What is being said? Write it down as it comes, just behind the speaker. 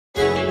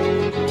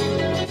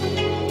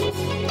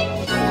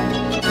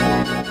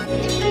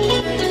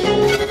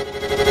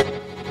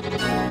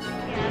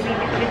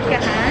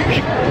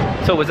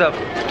So what's up?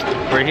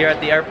 We're here at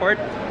the airport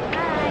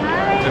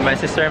with my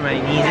sister and my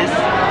nieces,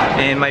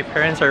 and my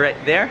parents are right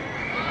there.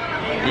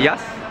 Yes.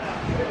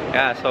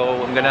 Yeah,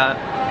 so I'm gonna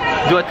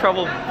do a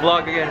travel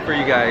vlog again for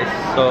you guys.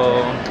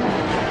 So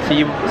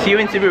see you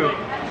in Cebu.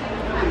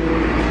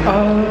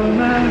 All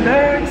my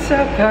bags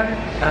are packed,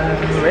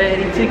 I'm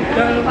ready to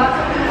go.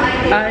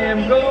 I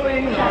am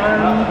going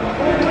on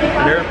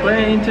an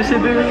airplane to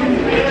Cebu.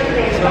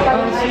 So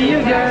I'll see you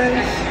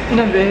guys in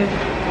a bit.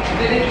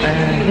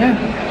 And yeah,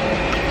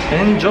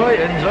 enjoy.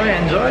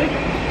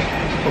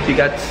 Hope you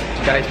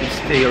guys will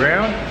stay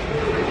around.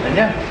 And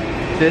yeah,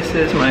 this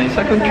is my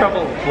second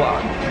travel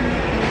vlog.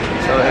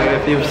 So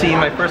if you've seen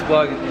my first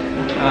vlog,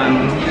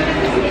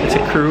 it's a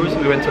cruise.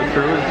 We went to a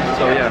cruise.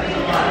 So yeah,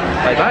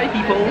 bye bye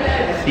people.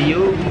 See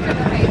you.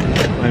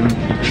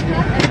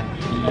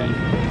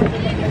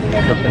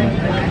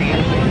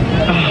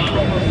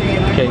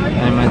 Okay,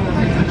 I'm at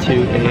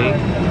 2A,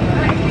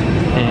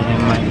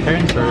 and my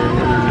parents are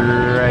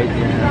right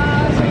there.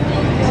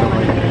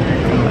 Somewhere there.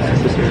 My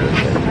sister is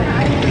there.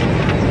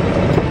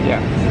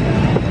 Yeah.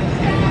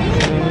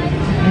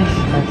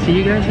 I'll see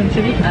you guys in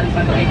Cebu.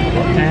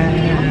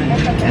 And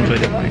enjoy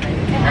the flight.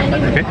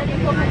 Okay?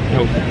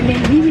 Oh.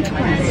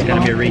 It's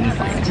gonna be a rainy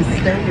flight. You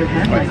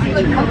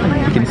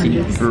can see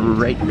it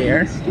right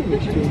there.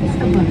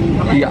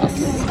 Yes.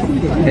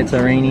 It's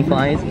a rainy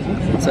flight.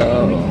 So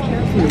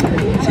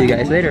see you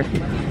guys later.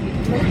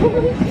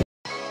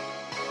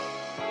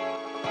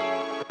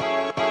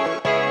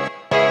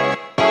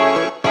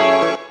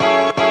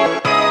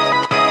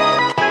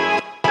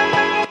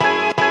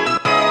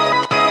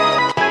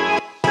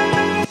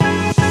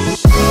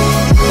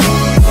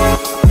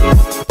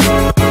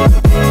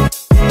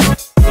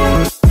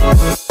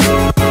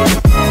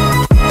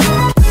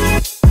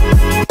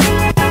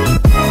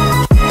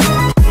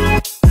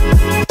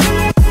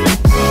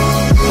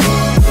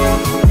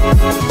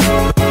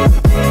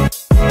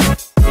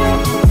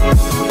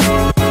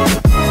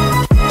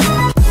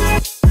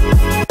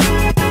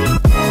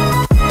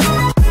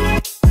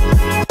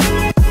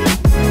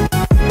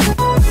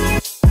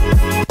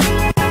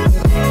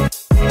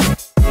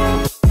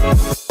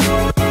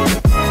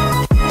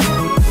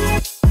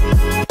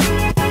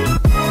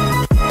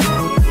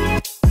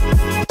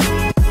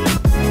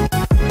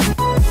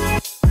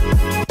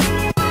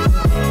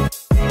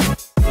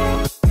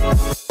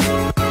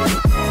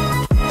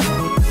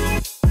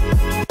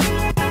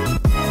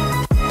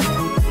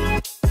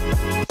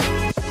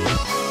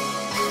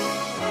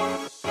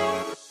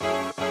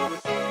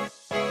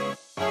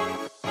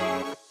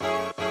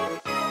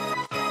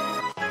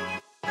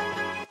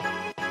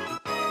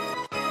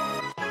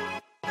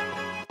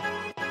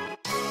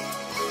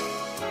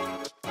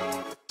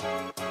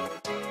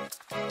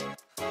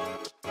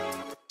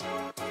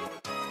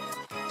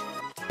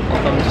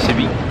 Welcome to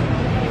Cebu.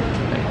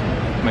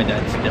 My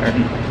dad's there.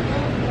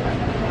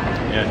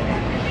 Yeah.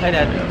 Hi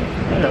Dad.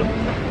 Hello.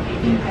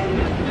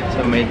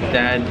 So my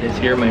dad is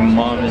here, my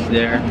mom is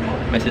there,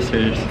 my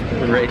sister's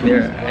right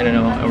there. I don't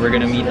know. We're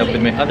gonna meet up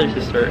with my other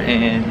sister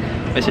and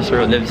my sister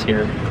who lives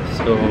here.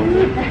 So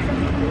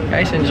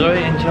guys, enjoy,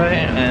 and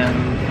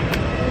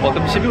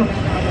welcome to Cebu.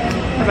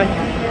 Bye bye.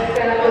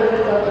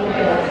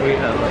 We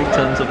have like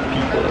tons of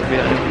people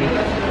behind me.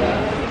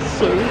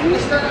 So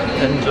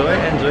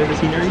enjoy the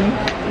scenery.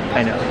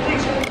 I know.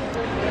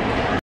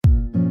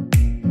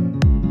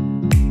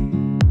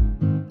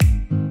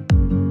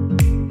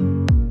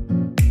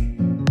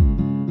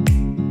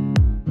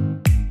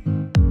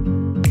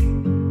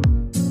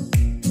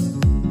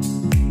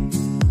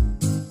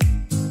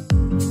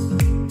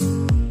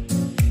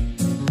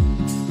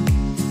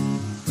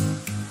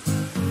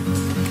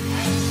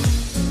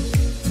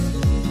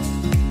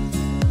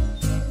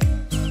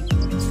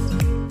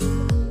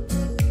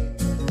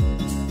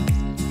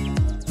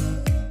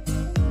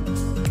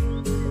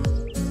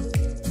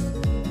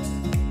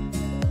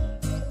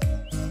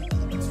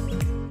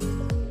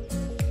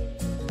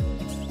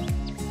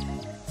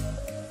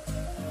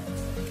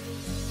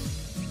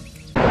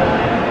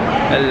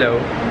 Hello.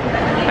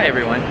 Hi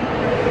everyone.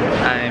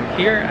 I'm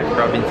here at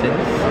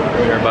Robinson's.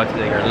 We're about to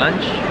take our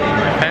lunch with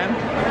my fam.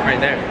 Right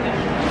there.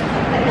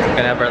 We're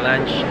gonna have our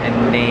lunch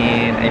and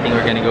then I think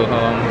we're gonna go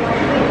home.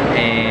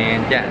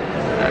 And yeah,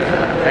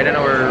 I don't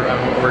know where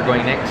we're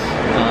going next.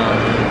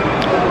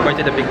 Going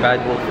to the Big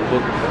Bad Wolf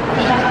book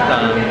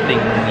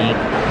thingy.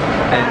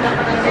 And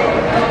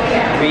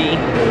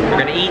we're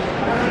gonna eat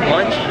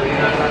lunch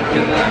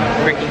because I'm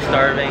freaking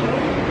starving.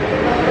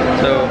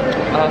 So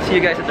I'll see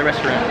you guys at the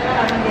restaurant.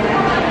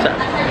 So,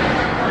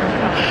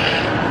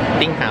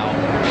 Ding Hao.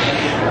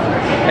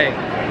 Hey,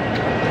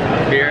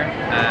 beer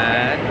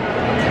at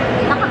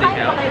Ding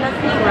Hao.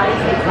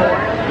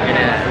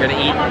 We're gonna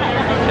eat.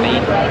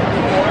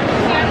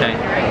 Okay.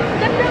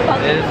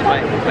 This is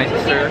my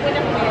sister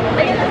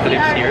who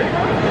lives here.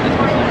 This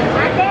is my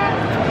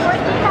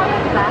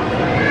sister.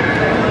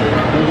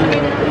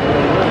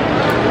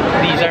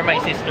 These are my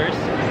sisters.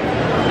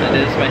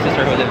 This is my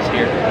sister who lives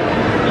here.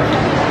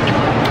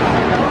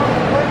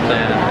 So,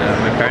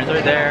 my parents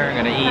are there, I'm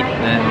gonna eat,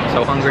 and then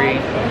so hungry.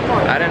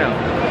 I don't know.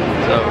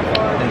 So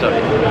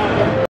enjoy.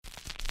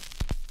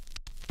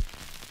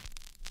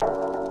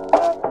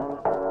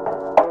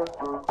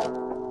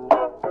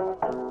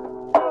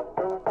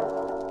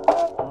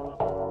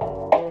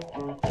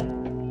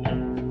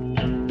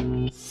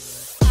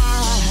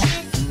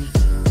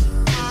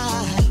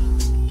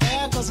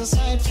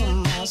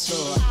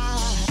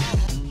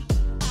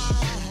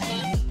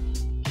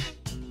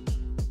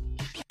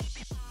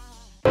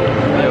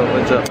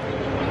 What's up?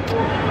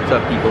 What's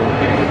up, people?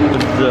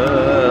 What's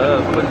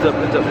up? What's up?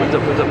 What's up? What's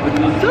up? What's up?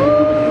 What's up?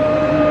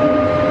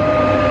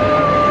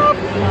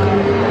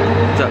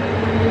 What's up?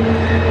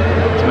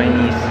 It's my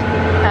niece.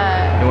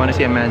 You want to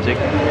see a magic?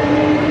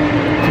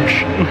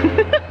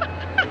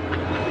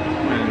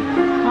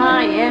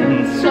 I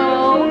am so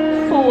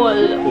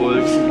full.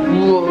 Full.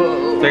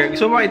 Whoa. Teka,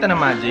 gusto mo makita ng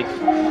magic?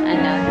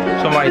 Ano?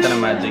 Gusto mo makita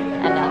ng magic?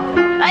 Ano?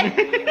 Ay!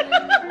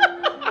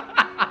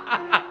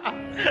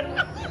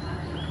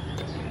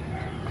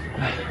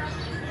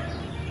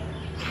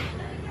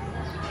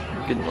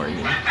 Good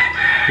morning.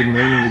 Good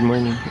morning, good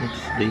morning.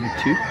 It's day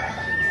 2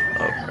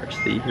 of our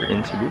stay here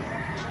in Cebu.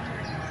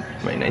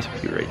 My nice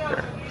view right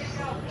there.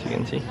 As you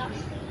can see.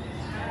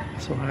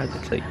 It's so hot.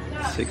 It's like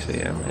 6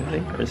 a.m. I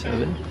think, or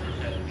 7.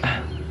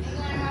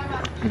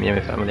 Me and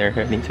my family are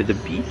heading to the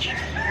beach.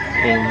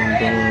 And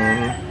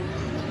then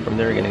from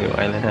there we're gonna go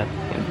island hop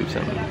and do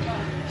some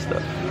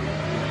stuff.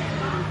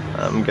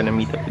 I'm gonna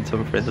meet up with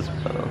some friends as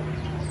well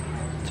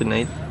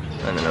tonight.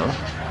 I don't know.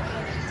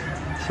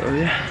 So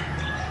yeah.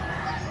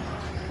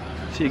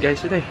 See you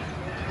guys today.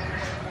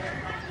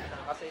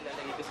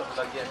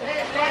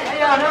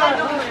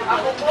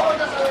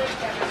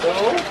 So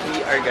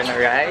we are gonna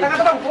ride.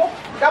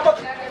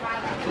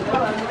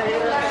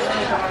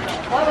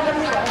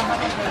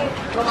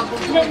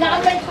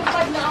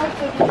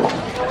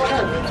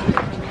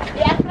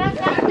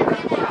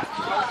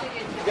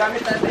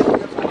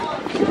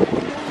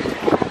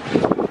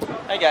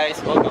 Hi guys,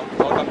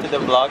 welcome to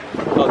the vlog.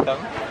 Welcome.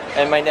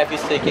 And my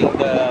nephew's taking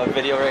the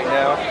video right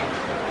now.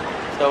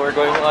 So we're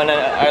going on an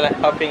island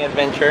hopping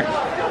adventure.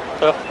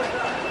 So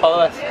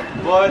follow us.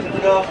 Boys,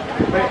 let's go.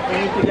 Wait, we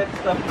need to get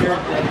stuff here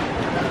then.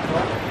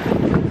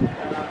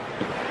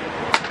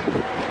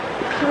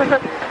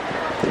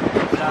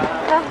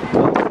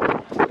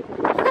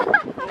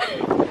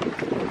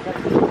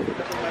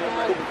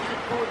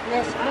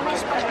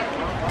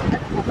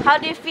 How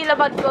do you feel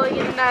about going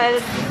in the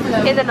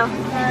an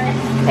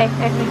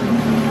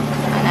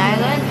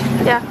island?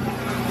 Yeah.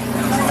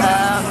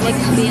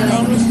 Mixed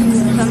feelings.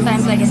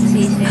 Sometimes I get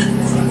seasick.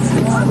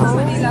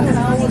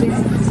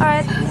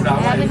 Alright. I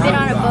haven't been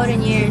on a boat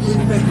in years.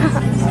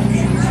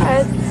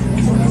 Alright.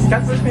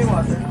 Cat, push me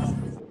water.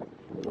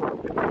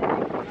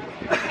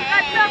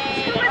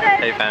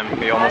 Hey fam,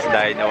 we almost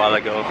died a while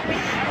ago.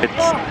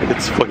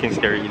 It's fucking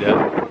scary, the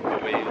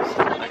waves.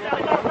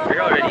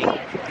 We're already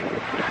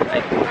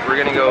like we're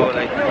gonna go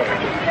like there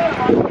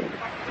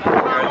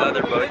are the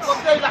other boats.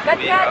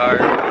 We are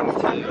going to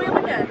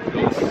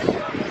go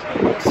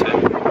swim.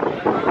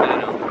 I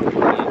don't know.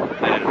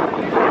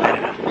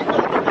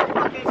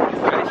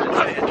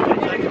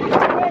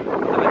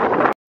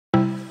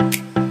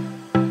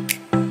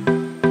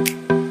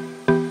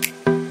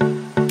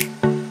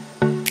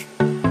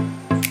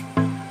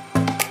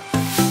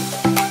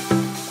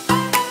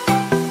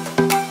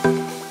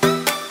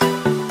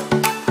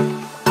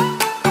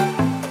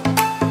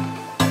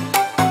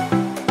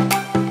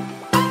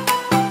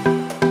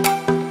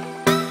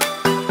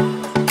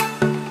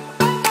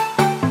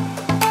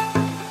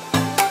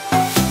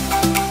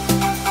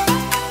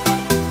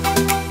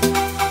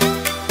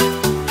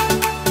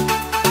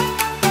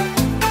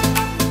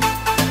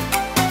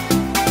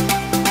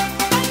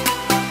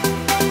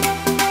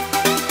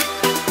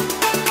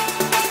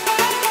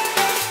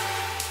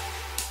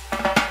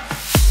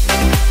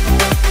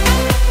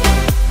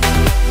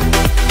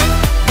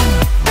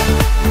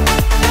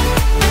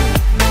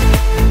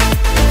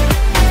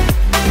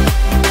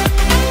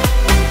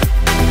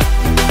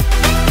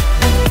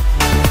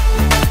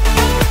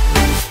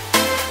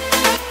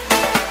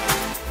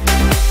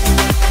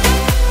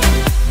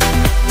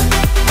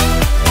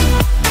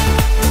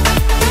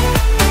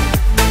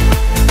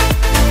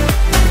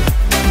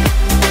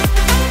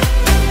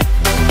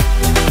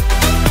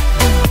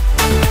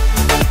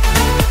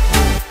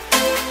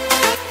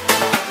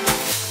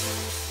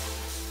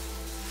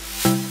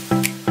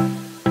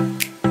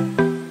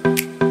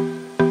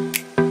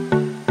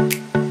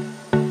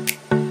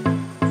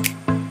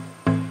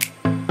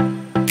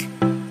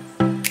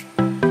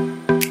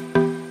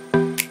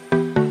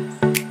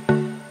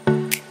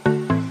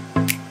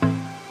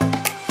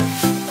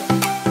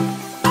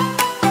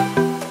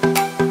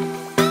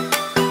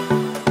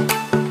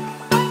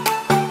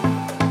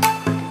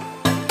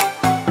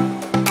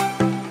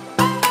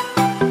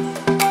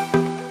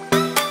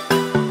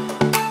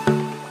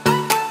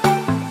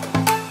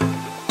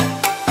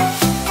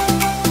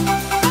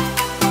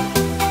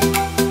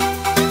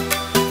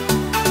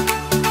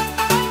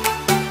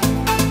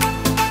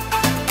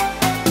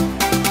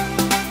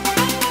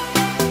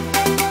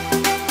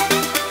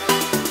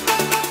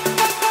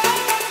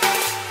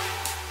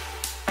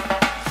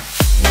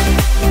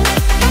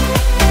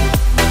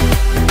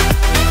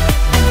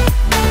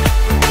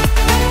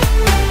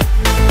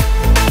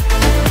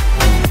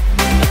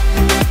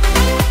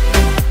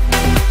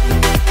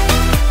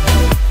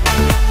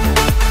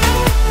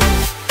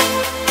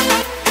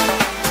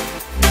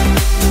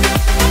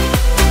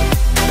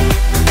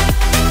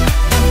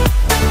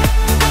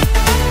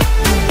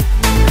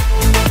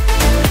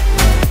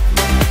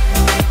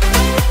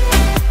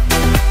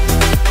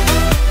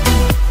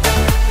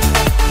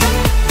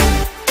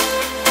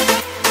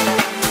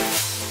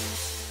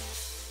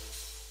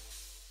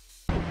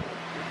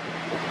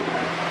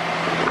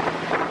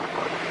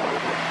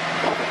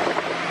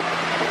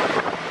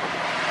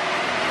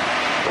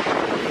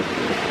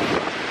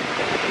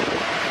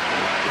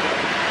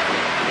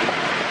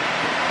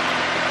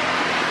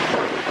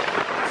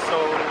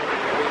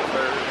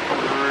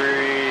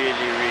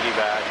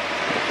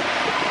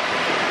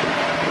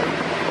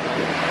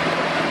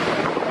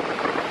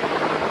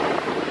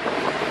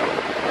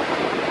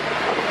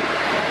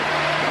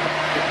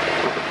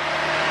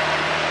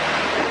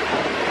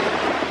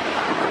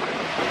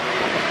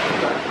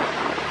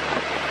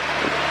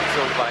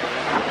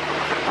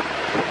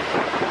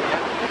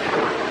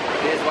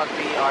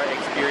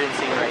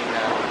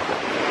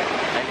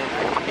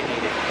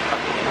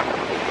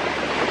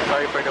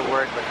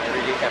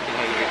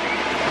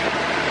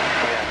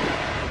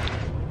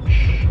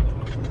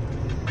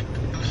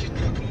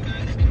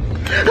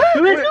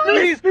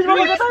 Please, please,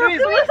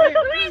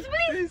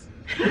 please.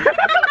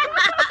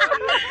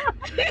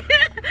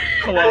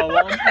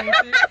 Kawawa.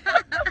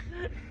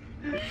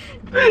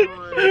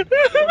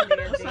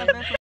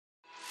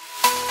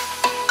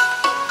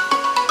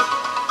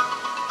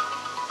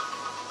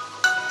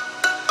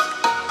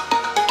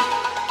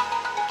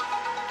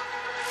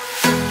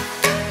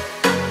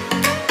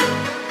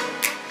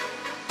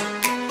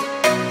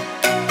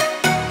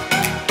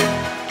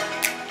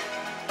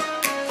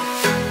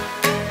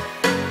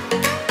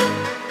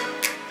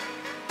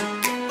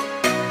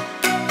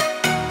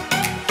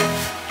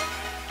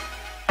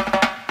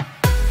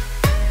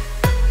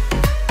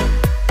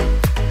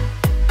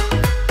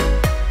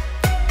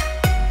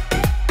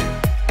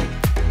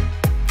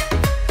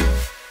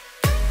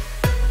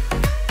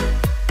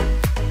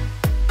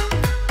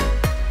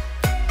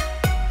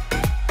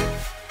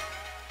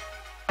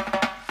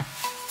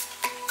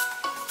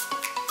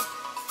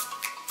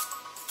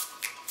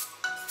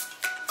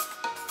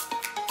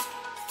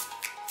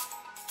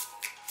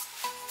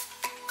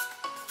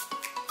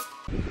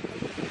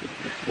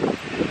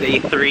 Day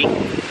 3.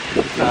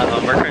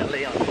 We're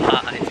currently on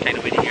it's kind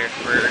of windy here.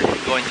 We're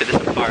going to the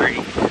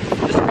safari.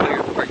 Just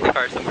park the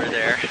car somewhere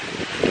there.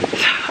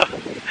 So,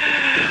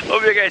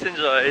 hope you guys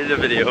enjoy the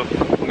video.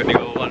 I'm gonna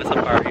go on a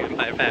safari with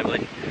my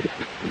family.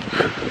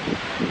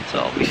 So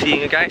I'll be seeing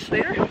you guys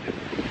later.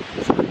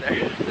 So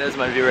there, that's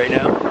my view right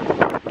now.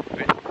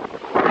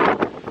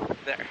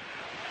 There.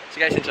 So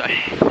you guys enjoy.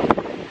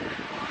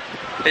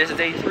 This is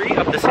day 3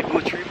 of the Cebu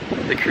trip,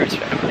 the Cruz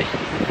family.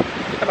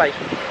 Bye bye.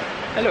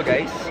 Hello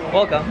guys,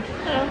 welcome.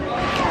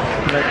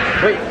 Hello.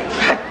 Wait.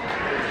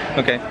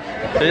 Okay,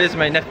 so this is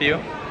my nephew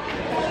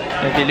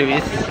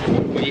Luis.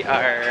 We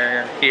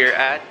are here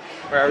at,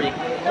 where are we?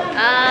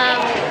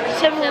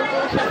 Cebu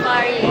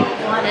Safari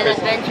and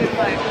Adventure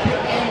Park.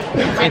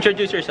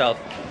 Introduce yourself.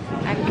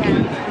 I'm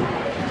Cam.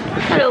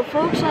 Hello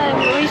folks, I'm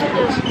Luis.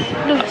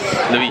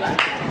 Luis.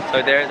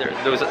 So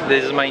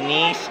this is my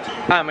niece,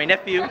 my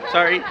nephew,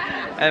 sorry,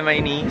 and my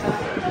niece.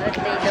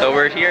 So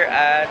we're here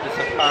at the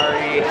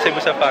safari,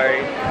 Cebu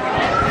Safari.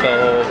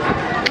 So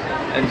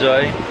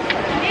enjoy.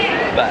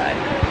 Bye.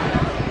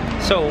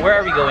 So where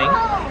are we going?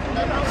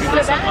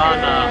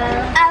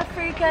 Savannah.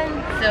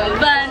 African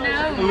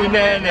Savannah.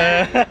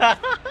 Unana.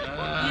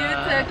 You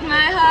took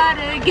my heart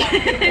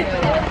again.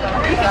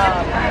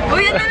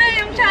 Uy, ito na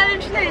yung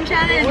challenge na yung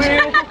challenge.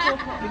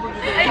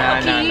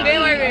 Do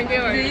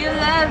you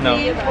love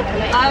me?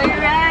 Are you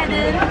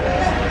riding?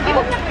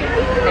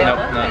 No.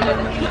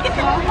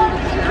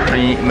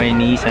 My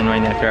niece and my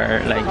nephew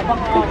are like,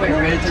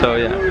 so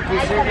yeah.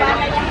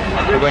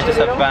 We're going to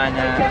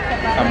Savannah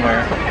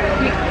somewhere.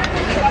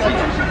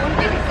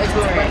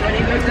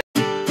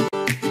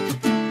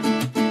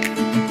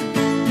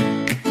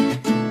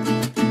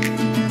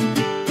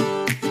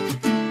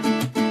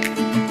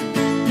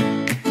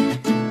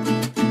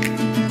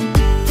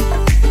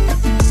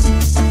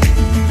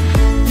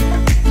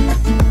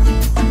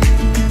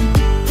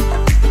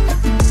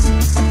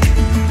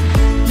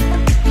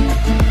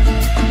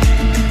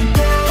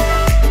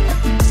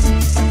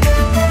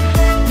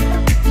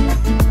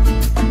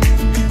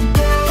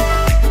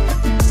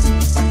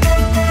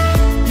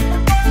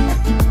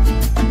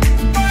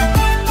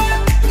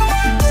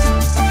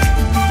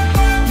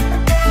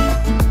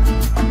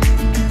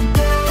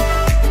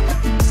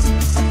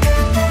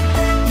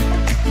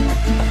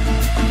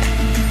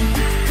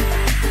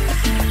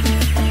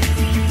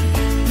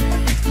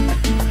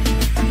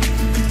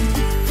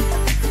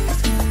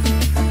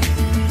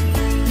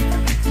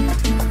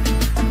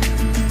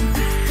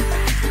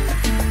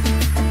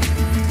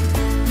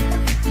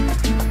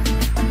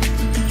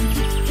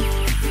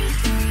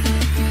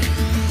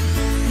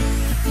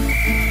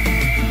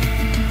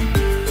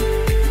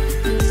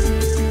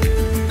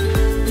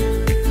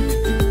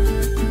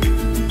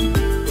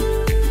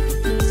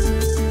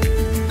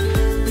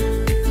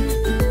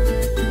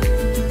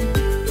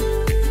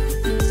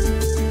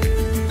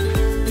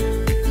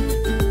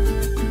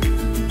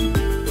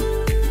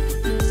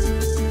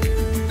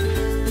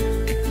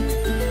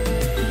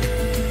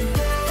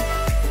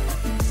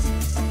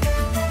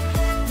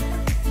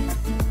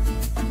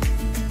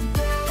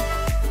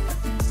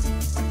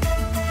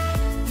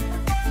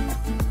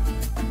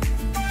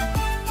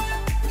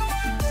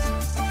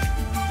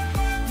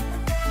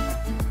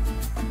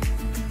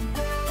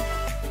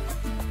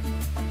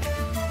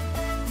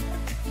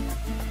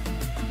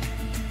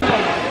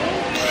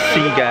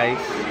 See guys.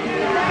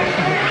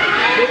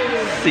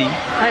 See.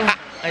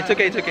 It's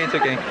okay.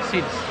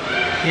 Seeds.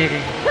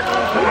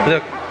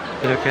 Look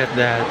at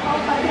that.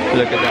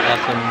 Look at the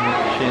awesome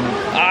chin.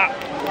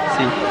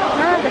 See.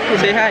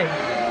 Say hi.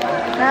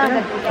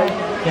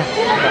 Yeah.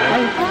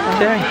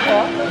 Say hi.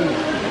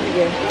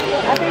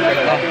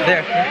 Oh,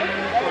 there.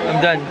 I'm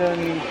done.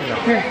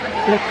 Here.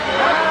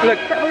 Look.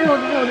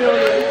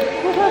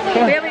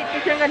 Kuya, wait,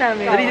 picture ka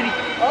namin. Dali.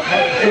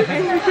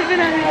 Picture ka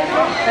namin.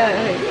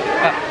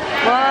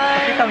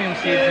 Pakita mo yung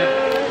seeds.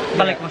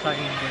 Balik mo sa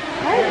akin.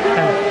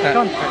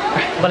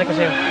 Balik ko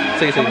sa'yo.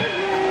 Sige. Yeah.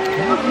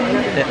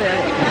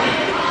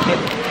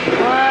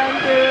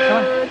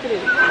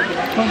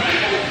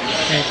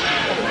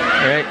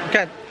 Alright,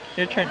 Kat,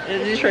 your turn.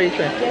 Just try, your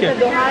turn. Here.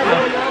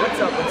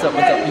 What's up,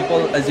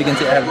 people? As you can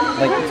see, I have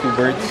like 2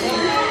 birds.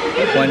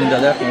 One in the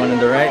left, one on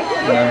the right.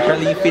 And I'm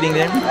currently feeding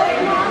them.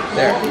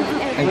 There.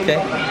 Okay.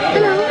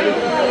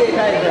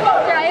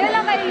 Ayaw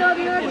lang kayo,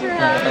 viewers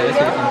na.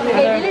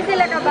 Okay, dili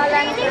sila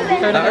kabalance.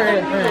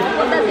 Alright.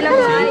 Punta sila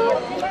kayo.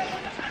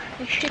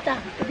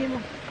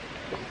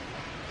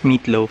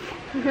 Meatloaf.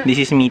 This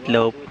is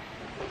Meatloaf.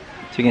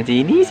 So you can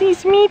see, this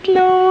is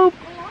Meatloaf.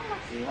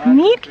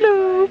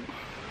 Meatloaf.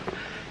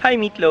 Hi,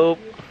 Meatloaf.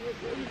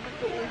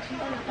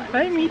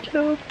 Hi,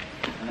 Meatloaf.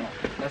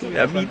 We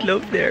have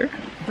Meatloaf there.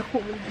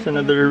 There's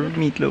another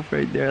Meatloaf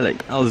right there.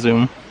 Like, I'll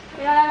zoom.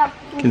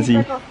 You can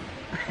see.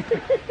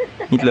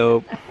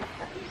 Meatloaf.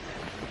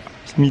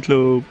 It's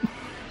Meatloaf.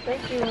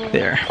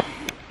 There.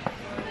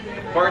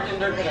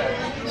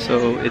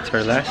 So it's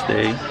our last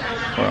day.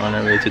 We're on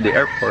our way to the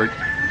airport.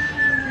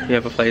 We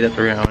have a flight at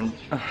around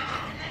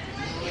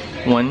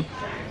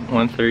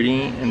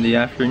 1:30 in the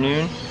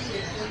afternoon.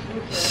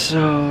 So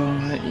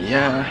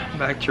yeah,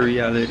 back to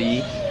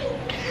reality.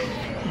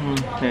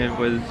 It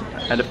was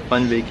had a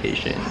fun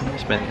vacation.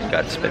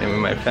 Got to spend it with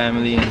my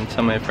family and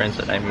some of my friends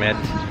that I met.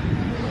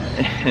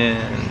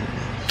 And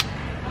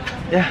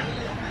yeah,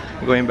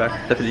 going back,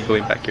 definitely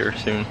going back here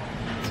soon.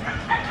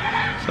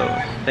 So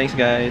thanks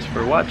guys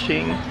for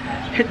watching.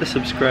 Hit the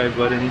subscribe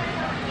button,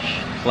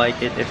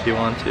 like it if you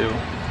want to,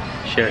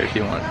 share if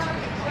you want.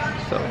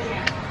 So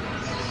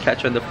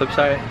catch you on the flip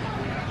side.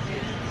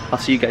 I'll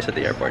see you guys at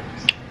the airport.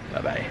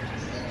 Bye bye.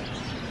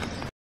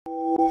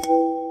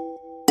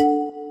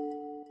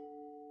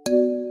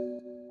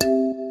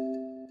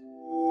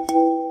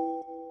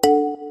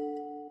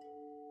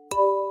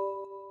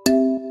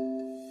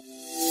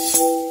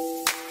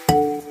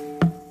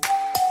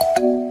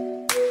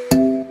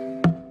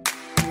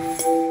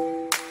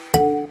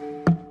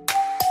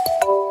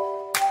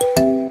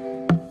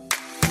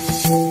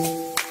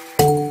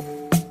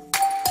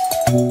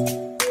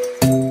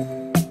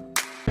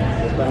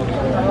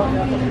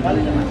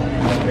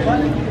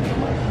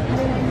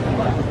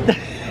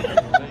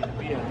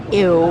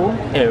 Ew.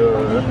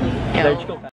 Ew.